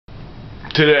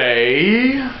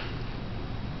Today,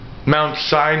 Mount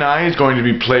Sinai is going to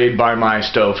be played by my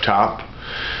stovetop.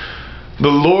 The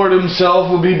Lord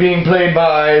himself will be being played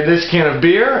by this can of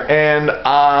beer, and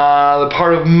the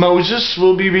part of Moses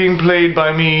will be being played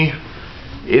by me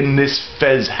in this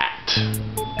fez hat.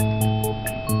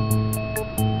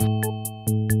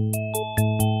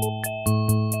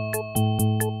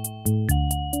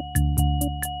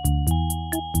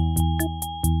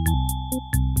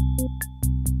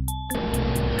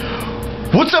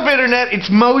 What's up, Internet? It's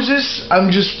Moses.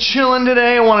 I'm just chilling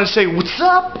today. I want to say what's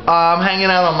up. I'm hanging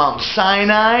out on Mount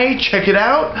Sinai. Check it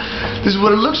out. This is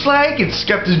what it looks like. It's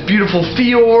got these beautiful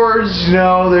fjords. You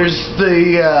know, there's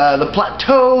the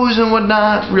plateaus and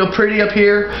whatnot. Real pretty up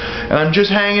here. And I'm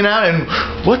just hanging out. And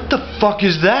what the fuck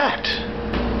is that?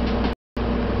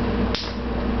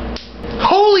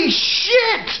 Holy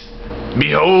shit!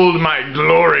 Behold my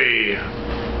glory.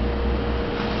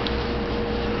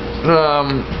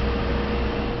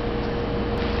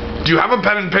 Do you have a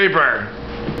pen and paper?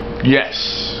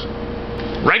 Yes.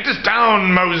 Write this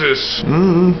down, Moses.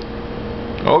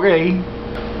 Okay.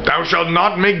 Thou shalt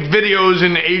not make videos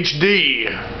in HD.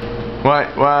 Why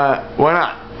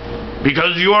not?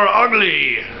 Because you are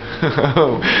ugly.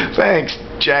 Thanks,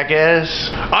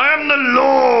 jackass. I am the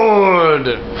Lord.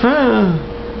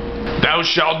 Thou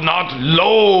shalt not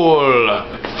lol.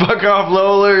 Fuck off,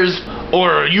 lolers.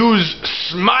 Or use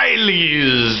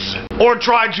smileys. Or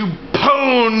try to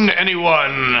pwn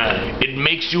anyone. It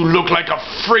makes you look like a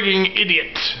frigging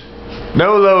idiot.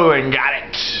 No lolling, got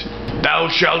it. Thou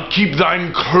shalt keep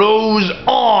thine clothes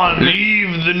on.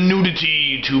 Leave the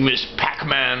nudity to Miss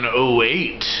Pac-Man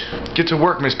 08. Get to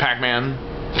work, Miss Pac-Man.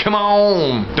 Come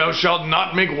on. Thou shalt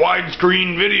not make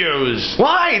widescreen videos.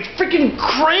 Why? It's freaking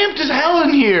cramped as hell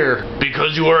in here.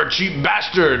 Because you are a cheap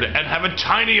bastard and have a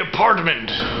tiny apartment.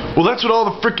 Well, that's what all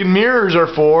the freaking mirrors are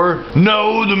for.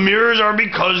 No, the mirrors are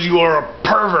because you are a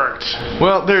pervert.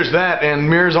 Well, there's that, and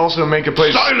mirrors also make a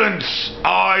place... Silence!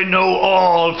 I know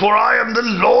all, for I am the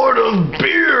Lord of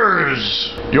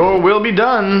Beers. Your will be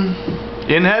done.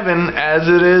 In heaven, as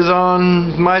it is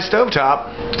on my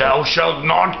stovetop. Thou shalt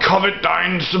not covet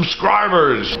thine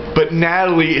subscribers. But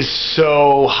Natalie is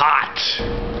so hot.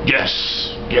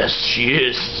 Yes, she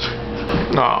is.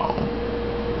 Oh.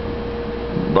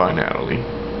 Bye, Natalie.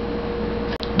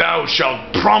 Thou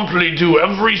shalt promptly do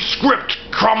every script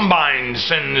Crumbine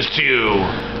sends to you.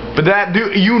 But that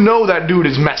dude, you know that dude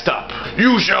is messed up.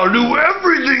 You shall do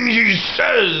everything he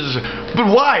says. But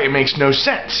why? It makes no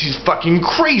sense. He's fucking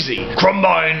crazy.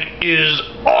 Crumbine is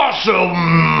awesome.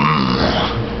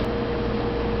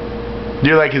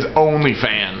 You're like his only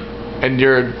fan. And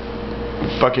you're a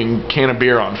fucking can of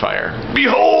beer on fire.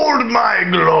 Behold my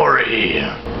glory.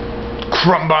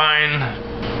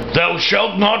 Crumbine, thou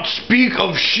shalt not speak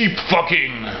of sheep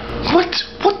fucking. What?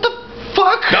 What the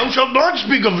fuck? Thou shalt not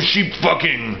speak of sheep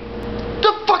fucking.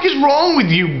 The fuck is wrong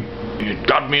with you? It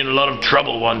got me in a lot of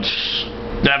trouble once.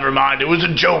 Never mind, it was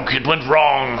a joke. It went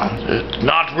wrong. It's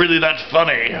not really that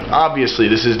funny. Obviously,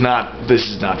 this is not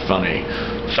funny.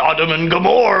 Sodom and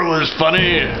Gomorrah was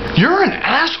funny. You're an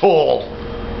asshole.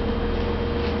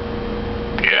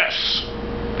 Yes.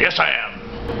 Yes, I am.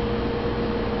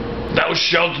 Thou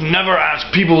shalt never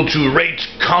ask people to rate,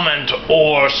 comment,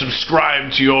 or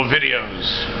subscribe to your videos.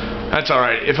 That's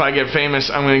alright. If I get famous,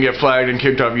 I'm going to get flagged and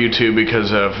kicked off YouTube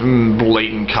because of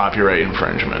blatant copyright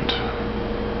infringement.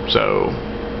 So,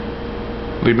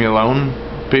 leave me alone,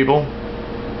 people.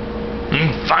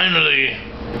 And finally,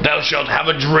 thou shalt have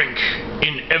a drink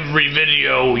in every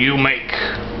video you make.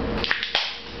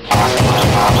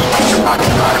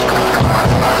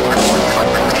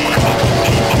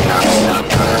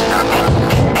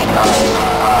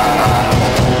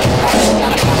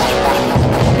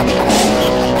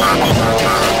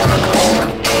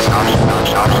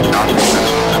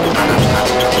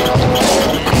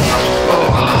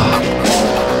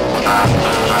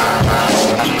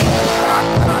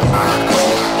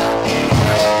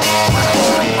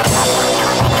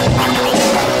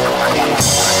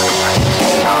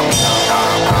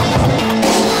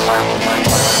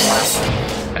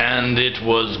 And it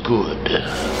was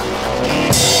good.